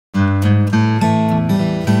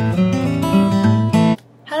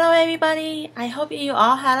everybody! I hope you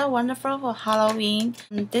all had a wonderful Halloween.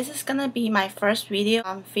 This is gonna be my first video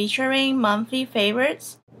featuring monthly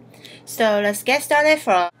favorites. So let's get started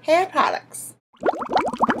for hair products.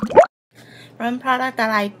 One product that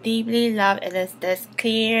I deeply love is this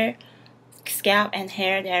clear scalp and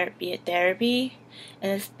hair therapy. It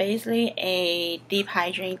is basically a deep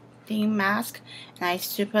hydrating mask, and I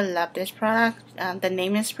super love this product. The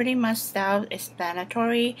name is pretty much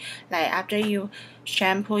self-explanatory. Like after you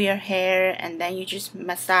shampoo your hair and then you just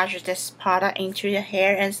massage this product into your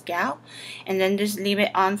hair and scalp, and then just leave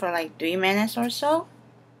it on for like 3 minutes or so,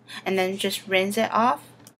 and then just rinse it off.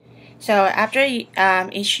 So after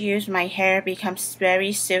each use, my hair becomes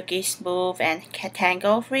very silky smooth and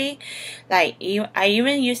tangle free. I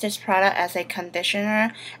even use this product as a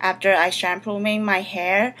conditioner after I shampooing my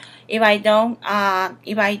hair. If I don't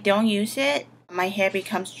use it, my hair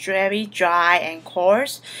becomes very dry and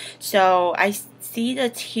coarse. So I see the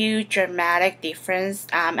huge dramatic difference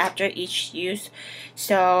after each use.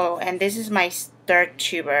 So, and this is my third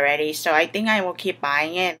tube already, so I think I will keep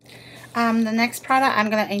buying it. The next product I'm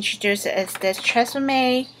going to introduce is this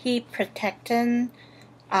Tresemme Heat Protectant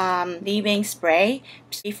leave-in spray.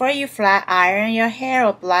 Before you flat iron your hair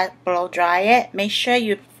or blow dry it, make sure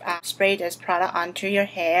you spray this product onto your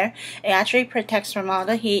hair. It actually protects from all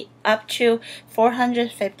the heat up to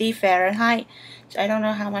 450 Fahrenheit. So I don't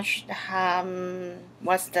know how much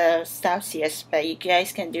what's the Celsius, but you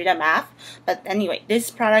guys can do the math. But anyway,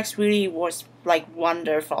 this product really was like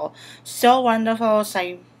wonderful, so wonderful.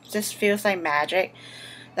 So just feels like magic.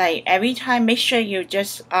 Like every time, make sure you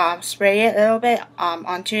just spray it a little bit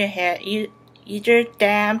onto your hair, either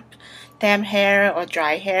damp hair or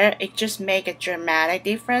dry hair. It just make a dramatic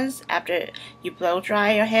difference after you blow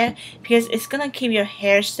dry your hair, because it's gonna keep your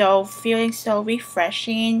hair feeling so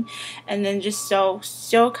refreshing, and then just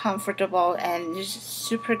so comfortable, and just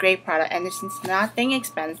super great product. And it's nothing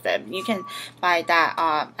expensive. You can buy that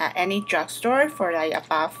at any drugstore for like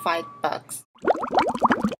about $5.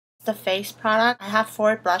 The face product. I have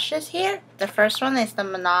 4 blushes here. The first one is the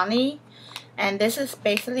Manani, and this is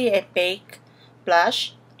basically a baked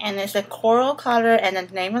blush, and it's a coral color, and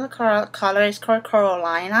the name of the color is called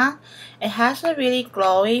Coralina. It has a really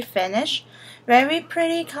glowy finish, very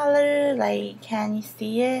pretty color. Like, can you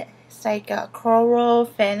see it? It's like a coral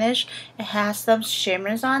finish. It has some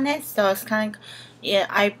shimmers on it, so it's kind of,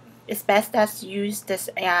 yeah, it's best to use this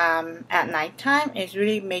at nighttime. It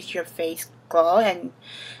really makes your face glow, and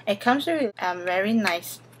it comes with a very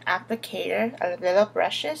nice applicator, a little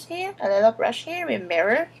brush here with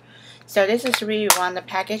mirror. So this is really one. The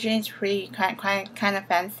packaging is pretty kind of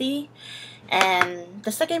fancy. And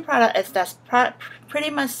the second product is pretty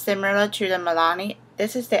much similar to the Milani.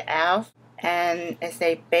 This is the e.l.f. and it's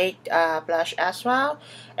a baked blush as well.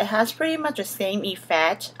 It has pretty much the same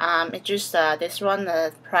effect. It just this one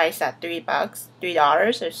price at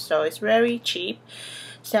 $3, so it's very cheap.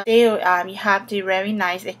 So still, you have the very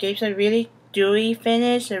nice. It gives a really dewy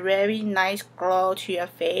finish, a very nice glow to your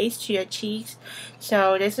face, to your cheeks.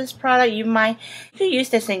 So this is product you could use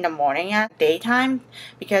this in the morning at daytime,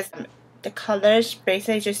 because the colors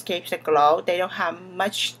basically just gives a glow. They don't have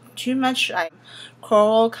too much like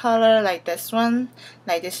coral color like this one,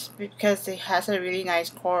 because it has a really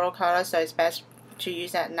nice coral color, so it's best to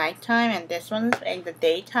use at nighttime, and this one's in the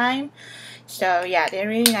daytime. So yeah, they're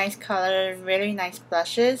really nice color, really nice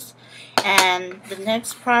blushes. And the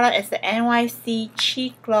next product is the NYC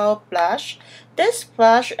Cheek Glow Blush. This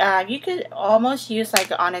blush you could almost use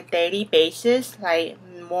like on a daily basis, like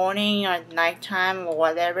morning or nighttime or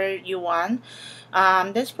whatever you want.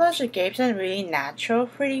 This blush gives a really natural,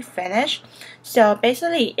 pretty finish. So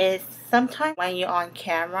basically, it's sometimes when you're on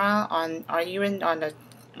camera or even on the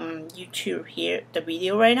YouTube here, the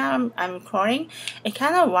video right now I'm recording, it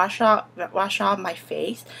kind of wash out my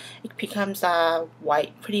face. It becomes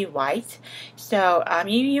pretty white. So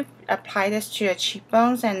you apply this to your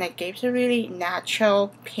cheekbones, and it gives a really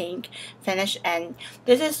natural pink finish. And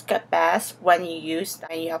this is the best when you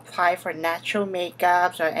apply for natural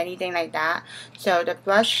makeups or anything like that. So the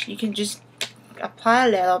blush, you can just apply a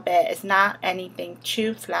little bit. It's not anything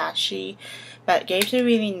too flashy, but gives a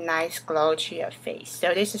really nice glow to your face.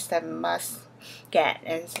 So this is the must get,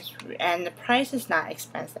 and the price is not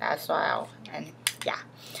expensive as well. And yeah,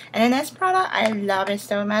 and the next product, I love it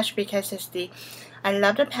so much because I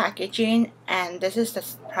love the packaging, and this is the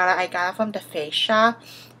product I got from the Face Shop.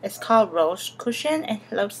 It's called Rose Cushion. It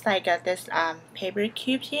looks like this paper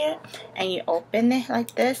cube here, and you open it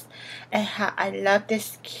like this. And I love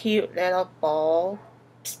this cute little bowl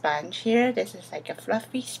sponge here. This is like a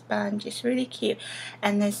fluffy sponge. It's really cute,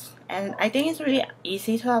 and I think it's really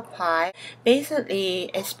easy to apply. Basically,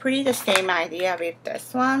 it's pretty the same idea with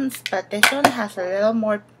this ones, but this one has a little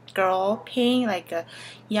more girl pink, like a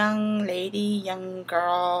young lady, young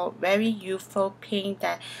girl, very youthful pink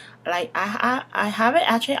that like I have it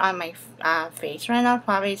actually on my face right now.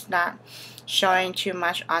 Probably it's not showing too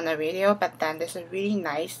much on the video, but then this is really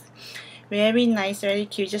nice, very nice, very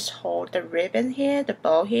cute. Just hold the ribbon here, the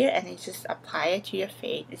bow here, and you just apply it to your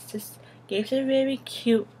face. It just gives a very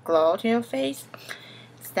cute glow to your face.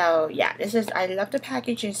 So yeah, I love the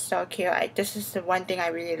packaging, so cute. This is the one thing I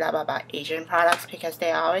really love about Asian products, because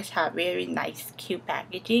they always have very nice, cute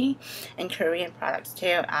packaging, and Korean products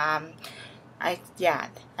too. I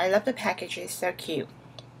love the packaging, it's so cute.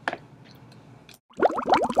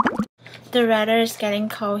 The weather is getting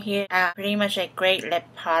cold here. Pretty much a great lip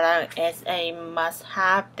product is a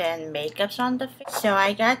must-have than makeups on the face. So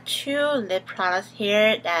I got two lip products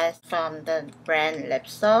here that's from the brand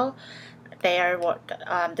XoXo. They're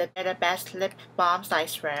the best lip balms I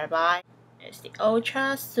swear by. It's the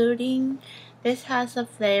Ultra Soothing. This has a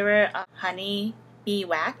flavor of honey bee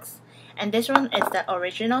wax. And this one is the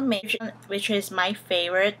original mint, which is my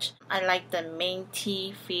favorite. I like the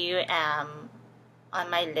minty feel on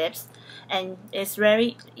my lips, and it's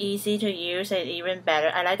very easy to use and even better.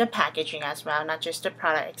 I like the packaging as well, not just the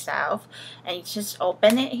product itself. And you just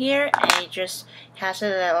open it here, and it just has a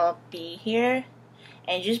little bee here,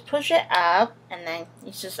 and you just push it up, and then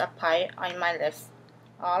you just apply it on my lips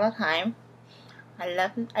all the time. I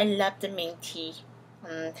love the minty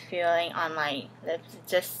feeling on my lips. It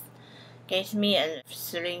just gives me a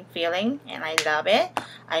soothing feeling, and I love it.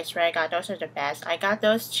 I swear I got those are the best. I got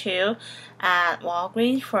those two at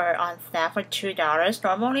Walgreens on sale for $2.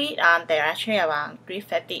 Normally they're actually around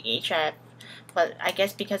 $3.50 each, but I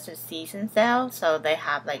guess because it's season sale, so they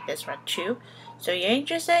have like this for $2. So you're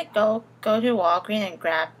interested, go to Walgreens and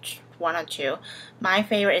grab one or two. My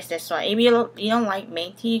favorite is this one. If you don't like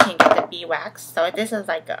minty, you can get the bee wax. So this is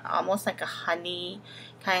like almost like a honey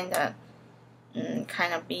kind of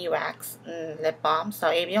bee wax lip balm. So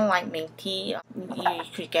if you don't like minty, you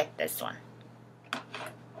could get this one.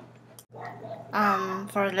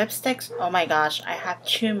 For lipsticks, oh my gosh, I have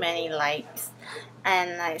too many likes,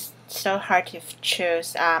 and it's so hard to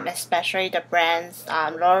choose, especially the brands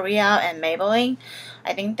L'Oreal and Maybelline.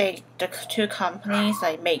 I think the two companies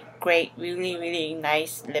like make great, really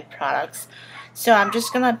nice lip products. So I'm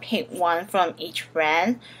just gonna pick one from each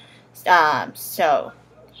brand. So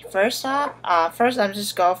first I'm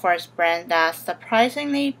just go for a brand that's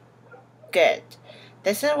surprisingly good.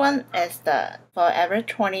 This one is the Forever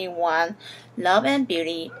 21 Love and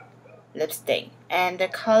Beauty lipstick, and the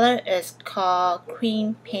color is called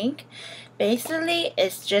Cream Pink. Basically,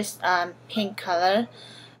 it's just pink color.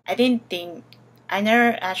 I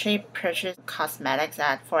never actually purchased cosmetics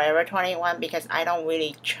at Forever 21 because I don't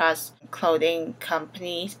really trust clothing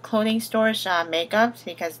stores makeups,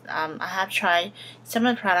 because I have tried some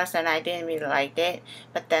of the products and I didn't really like it.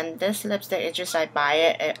 But then this lipstick, it's just I buy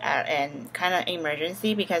it in kind of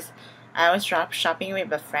emergency, because I was shopping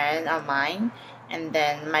with a friend online, and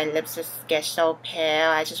then my lips just get so pale.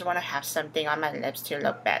 I just want to have something on my lips to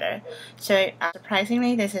look better. So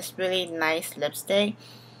surprisingly, this is really nice lipstick.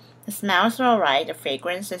 The smells are alright, the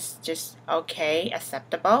fragrance is just okay,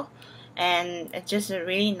 acceptable, and it's just a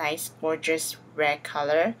really nice, gorgeous red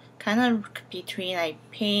color, kind of between like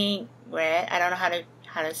pink, red. I don't know how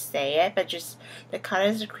to say it, but just the color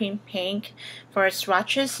is cream pink. For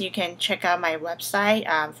swatches, you can check out my website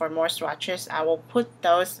for more swatches. I will put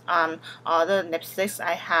those all the lipsticks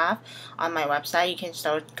I have on my website. You can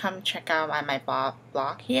come check out my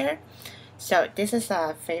blog here. So this is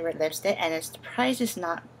a favorite lipstick, and the price is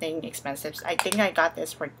not expensive. I think I got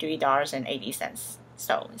this for $3.80.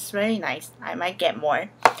 So it's really nice. I might get more.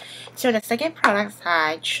 So the second product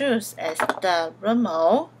I choose is the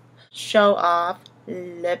Rimmel Show Off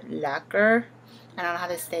Lip Lacquer. I don't know how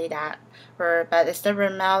to say that, but it's the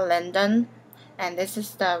Rimmel Linden. And this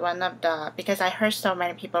is the one of the, because I heard so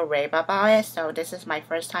many people rave about it, so this is my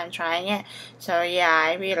first time trying it. So yeah,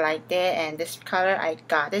 I really liked it, and this color I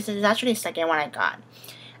got. This is actually the second one I got.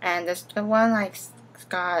 And the one I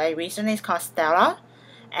got recently is called Stella,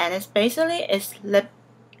 and it's basically lip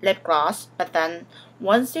gloss, but then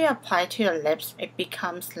once you apply to your lips, it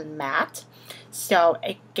becomes matte. So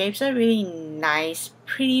it gives a really nice,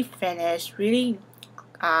 pretty finish, really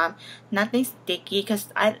nothing sticky, because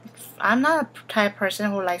I'm not a type of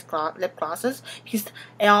person who likes lip glosses, because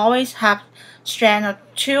I always have strand or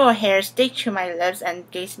two or hair stick to my lips and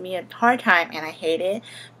gives me a hard time, and I hate it.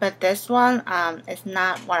 But this one is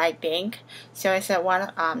not what I think. So it's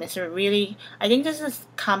it's a really, I think this is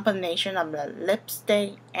combination of the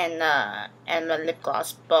lipstick and the lip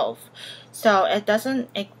gloss both. So it doesn't,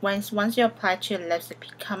 once you apply to your lips, it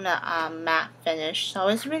becomes a matte finish. So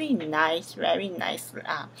it's really nice, very nice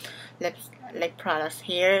lip products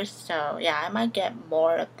here. So yeah, I might get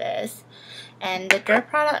more of this. And the third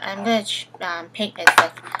product I'm gonna pick is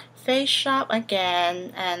the Face Shop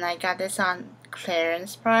again, and I got this on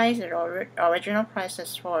clearance price. The original price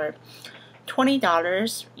is for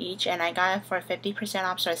 $20 each, and I got it for 50%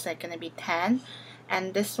 off, so it's like gonna be 10.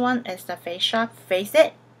 And this one is the Face Shop Face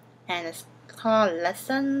It, and it's called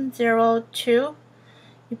Lesson 02.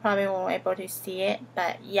 You probably won't be able to see it,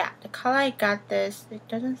 but yeah, the color I got this, it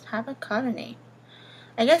doesn't have a color name.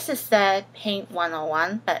 I guess it said Pink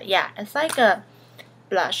 101, but yeah, it's like a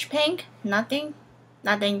blush pink, nothing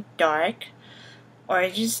dark, or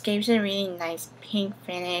it just gives a really nice pink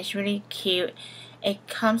finish, really cute. It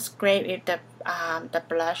comes great with the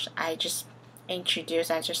blush I just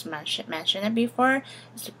introduced. I just mentioned it before.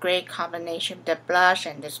 It's a great combination of the blush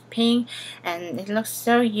and this pink, and it looks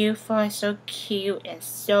so youthful and so cute and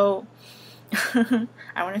so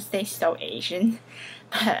I want to say so Asian,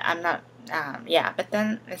 but I'm not. Yeah, but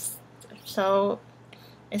then it's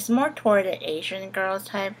more toward the Asian girls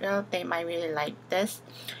type though. They might really like this.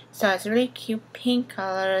 So it's really cute pink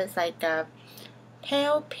color. It's like a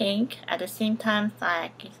pale pink. At the same time,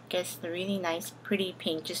 like it gets really nice, pretty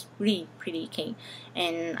pink, just really pretty pink.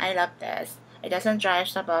 And I love this. It doesn't dry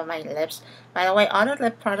up on my lips. By the way, all the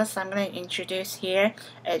lip products I'm going to introduce here,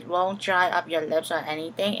 it won't dry up your lips or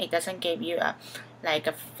anything. It doesn't give you a like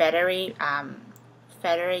a feathery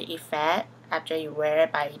effect after you wear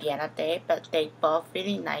it by the end of the day, but they both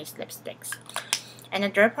really nice lipsticks. And the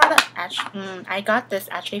third product, actually, I got this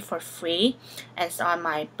actually for free. It's on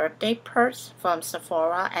my birthday purse from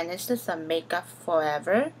Sephora, and this is a Makeup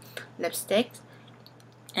Forever lipstick.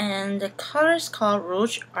 And the color is called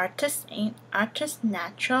Rouge Artist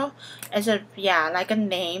Natural. It's like a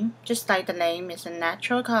name, just like the name. It's a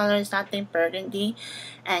natural color. It's nothing burgundy,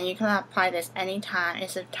 and you can apply this anytime.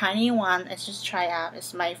 It's a tiny one. Let's just try it out.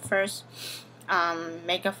 It's my first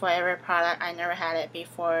Makeup Forever product. I never had it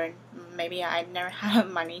before. Maybe I never had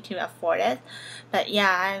money to afford it, but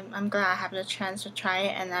yeah, I'm glad I have the chance to try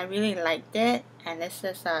it, and I really liked it. And this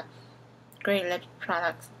is a great lip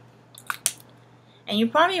product. And you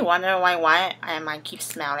probably wonder why I keep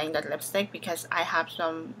smelling the lipstick, because I have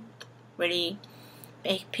some really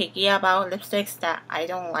picky about lipsticks, that I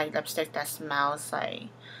don't like lipstick that smells like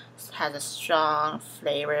has a strong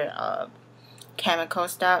flavor of chemical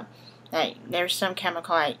stuff. Like there's some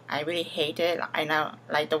chemical I really hate it. I know,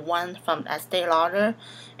 like the one from Estee Lauder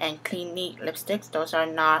and Clinique lipsticks. Those are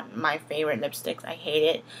not my favorite lipsticks. I hate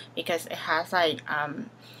it because it has like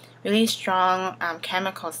really strong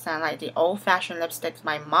chemical scent, like the old-fashioned lipsticks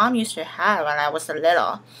my mom used to have when I was a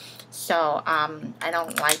little. So I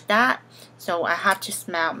don't like that. So I have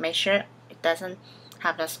to make sure it doesn't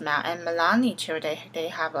have the smell. And Milani too, they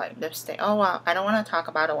have like lipstick. Oh well, I don't want to talk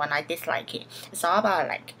about the one I dislike it. It's all about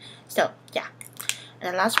like. So yeah.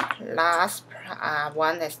 And the last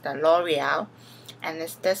one is the L'Oreal, and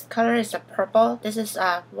this color is a purple. This is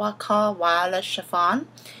what called Violet Chiffon.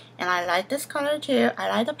 And I like this color too. I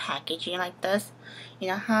like the packaging like this. You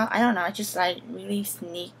know how, I don't know, I just like really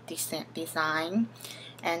sleek design,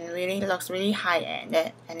 and really looks really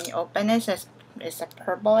high-ended. And the openness is a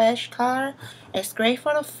purplish color. It's great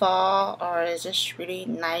for the fall, or it's just really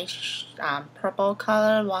nice purple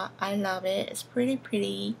color. Well, I love it. It's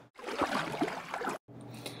pretty.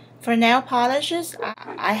 For nail polishes,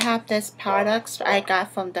 I have this products I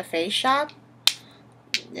got from the Face Shop.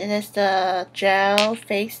 It is the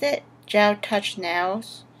Gel Touch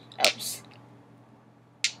Nails. Oops.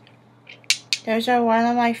 Those are one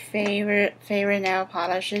of my favorite nail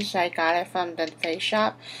polishes. I got it from the Face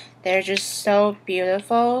Shop. They're just so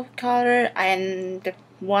beautiful color, and the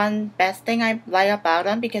one best thing I like about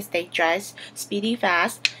them, because they dry speedy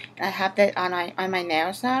fast. I have that on my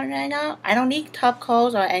nails right now. I don't need top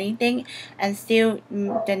coats or anything, and still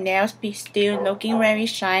the nails be still looking very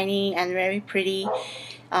shiny and very pretty.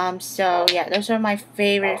 So yeah, those are my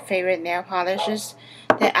favorite nail polishes.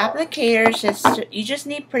 The applicators you just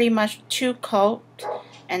need pretty much 2 coats,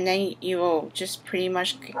 and then you will just pretty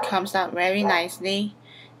much comes out very nicely.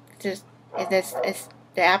 The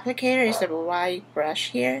applicator is a wide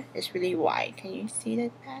brush here. It's really wide. Can you see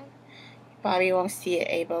that? You probably won't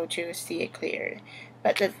able to see it clear,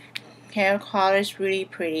 but the hair color is really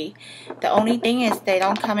pretty. The only thing is they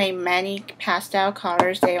don't come in many pastel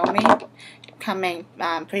colors. They only come in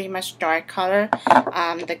pretty much dark color.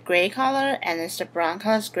 The gray color and it's the brown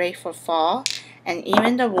color is great for fall. And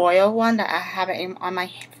even the royal one that I have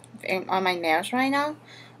on my nails right now,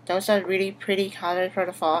 those are really pretty colors for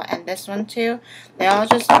the fall. And this one too, they're all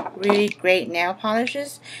just really great nail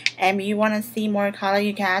polishes. And if you want to see more color,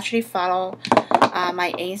 you can actually follow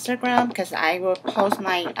my Instagram, because I will post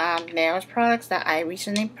my nails products that I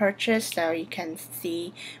recently purchased, so you can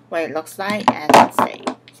see what it looks like. And let's see.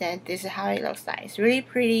 So this is how it looks like. It's really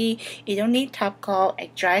pretty. You don't need top coat.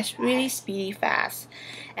 It dries really speedy fast,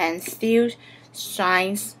 and still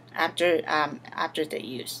shines after the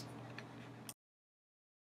use.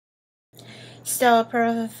 So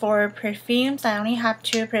for perfumes, I only have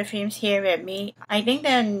 2 perfumes here with me. I think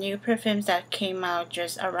they're new perfumes that came out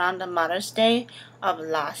just around the Mother's Day of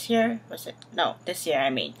last year. Was it? No, this year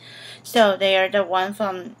I mean. So they are the one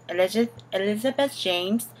from Elizabeth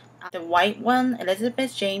James, the white one,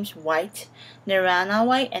 Elizabeth James white, Nirvana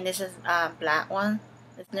white, and this is black one.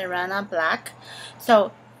 It's Nirvana black.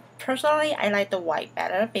 So personally, I like the white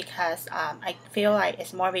better because I feel like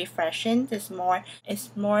it's more refreshing. It's more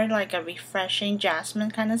like a refreshing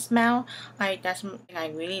jasmine kind of smell. That's something I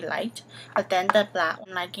really liked. But then the black,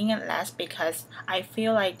 I'm liking it less because I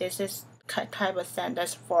feel like this is type of scent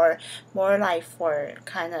that's for more like for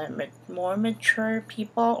kind of more mature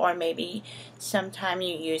people, or maybe sometime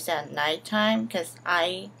you use at nighttime, because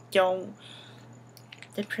I don't.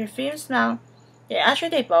 The perfume smell, yeah, actually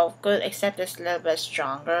they both good except it's a little bit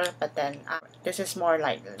stronger, but then this is more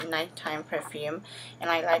like nighttime perfume, and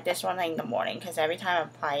I like this one in the morning because every time I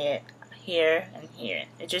apply it here and here,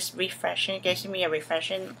 it's just refreshing. It gives me a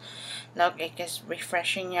refreshing look. It gets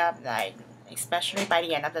refreshing up, like especially by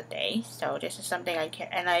the end of the day. So this is something I can,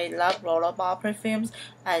 and I love rollerball perfumes.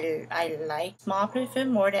 I like small perfume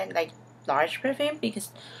more than like large perfume, because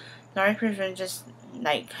large perfume just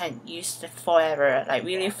like can use forever, like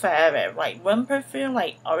really forever. Like one perfume,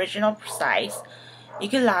 like original size,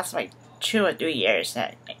 it could last like 2 or 3 years.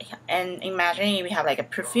 And imagine if we have like a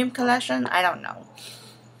perfume collection, I don't know.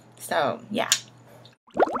 So yeah.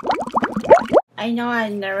 I know I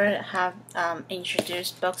never have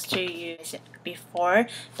introduced books to you before,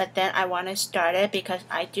 but then I want to start it because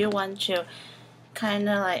I do want to kind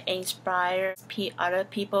of like inspire other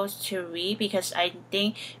people to read, because I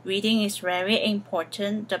think reading is very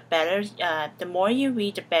important. The more you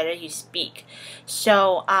read, the better you speak.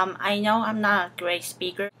 So I know I'm not a great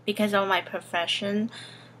speaker because of my profession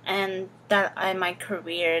and my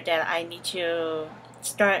career, that I need to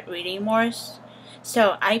start reading more.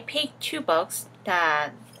 So I picked 2 books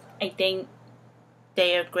that I think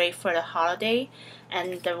they are great for the holiday,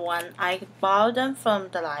 and the one I bought them from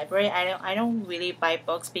the library. I don't really buy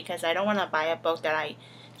books because I don't want to buy a book that I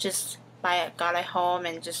just got at home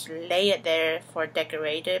and just lay it there for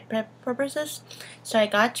decorative purposes. So I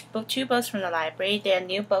got 2 books from the library. They're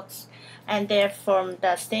new books, and they're from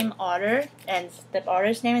the same author, and the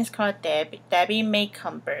author's name is called Debbie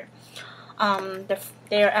Macomber.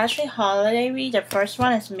 They're actually holiday read. The first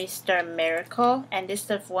one is Mr. Miracle, and this is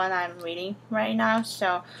the one I'm reading right now.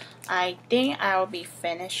 So I think I'll be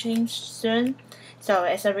finishing soon. So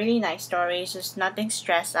it's a really nice story. It's just nothing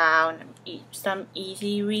stressed out. Some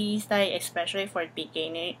easy reads, like especially for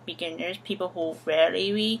beginners, people who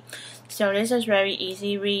rarely read. So this is very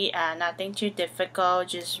easy read. Nothing too difficult.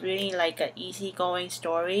 Just really like an easygoing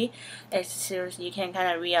story. It's you can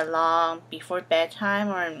kind of read along before bedtime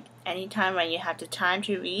or anytime when you have the time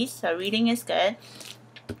to read. So reading is good.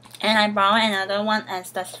 And I brought another one, and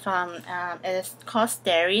that's from it is called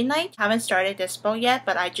Starry Night. I haven't started this book yet,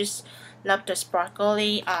 but I just love the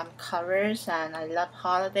sparkly covers, and I love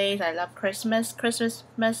holidays. I love Christmas. Christmas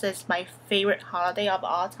is my favorite holiday of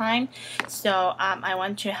all time. So I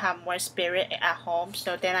want to have more spirit at home.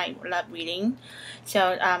 So then I love reading.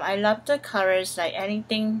 So I love the colors. Like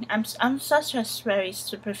anything, I'm such a very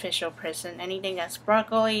superficial person. Anything that's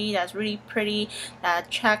sparkly, that's really pretty, that's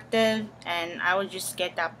attractive, and I would just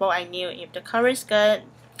get that book. I knew if the cover is good,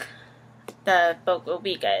 the book will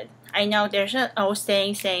be good. I know there's an old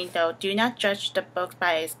saying though, do not judge the book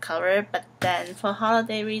by its cover, but then for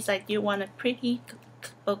holiday reads, I do want a pretty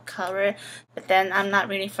book cover, but then I'm not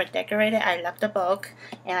really for decorated. I love the book,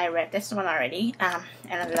 and I read this one already, and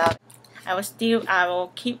I love it. I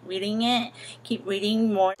will keep reading it, keep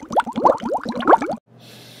reading more.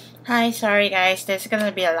 Hi, sorry guys, this is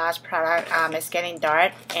gonna be the last product. It's getting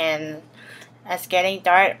dark, and as getting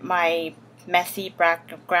dark, my messy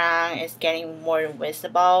background is getting more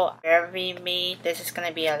visible. Very me, this is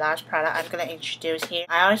gonna be a last product I'm gonna introduce here.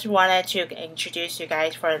 I always wanted to introduce you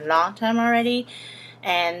guys for a long time already,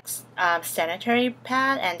 and sanitary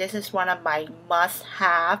pad, and this is one of my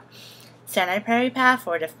must-have sanitary pad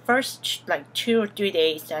for the first like 2 or 3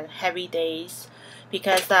 days and heavy days,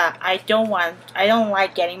 because I don't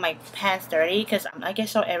like getting my pants dirty, because I get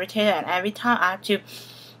so irritated, and every time I have to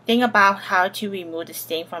think about how to remove the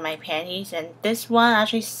stain from my panties. And this one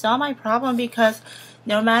actually solved my problem, because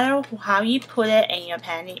no matter how you put it in your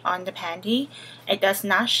panty, it does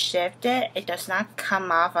not shift it does not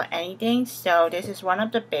come off or anything. So this is one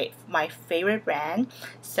of my favorite brand.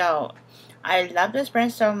 So I love this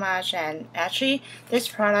brand so much, and actually this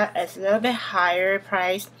product is a little bit higher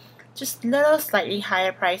price, just little slightly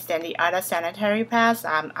higher price than the other sanitary pads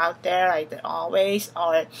out there, like the Always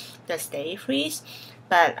or the Stay Freeze.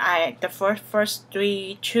 But the first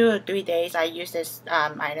 2 or 3 days I use this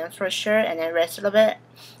items for sure, and then rest of it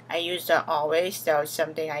I use the Always. So it's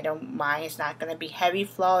something I don't mind. It's not gonna be heavy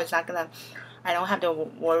flow. I don't have to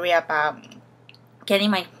worry about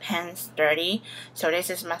getting my pants dirty. So this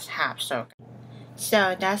is must have. So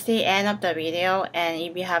that's the end of the video, and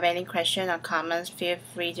if you have any questions or comments, feel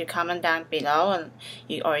free to comment down below, and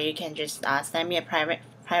you can just send me a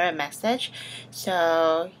private message.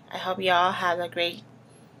 So I hope you all have a great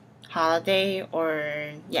holiday,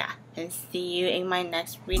 or yeah, and see you in my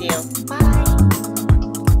next video. Bye.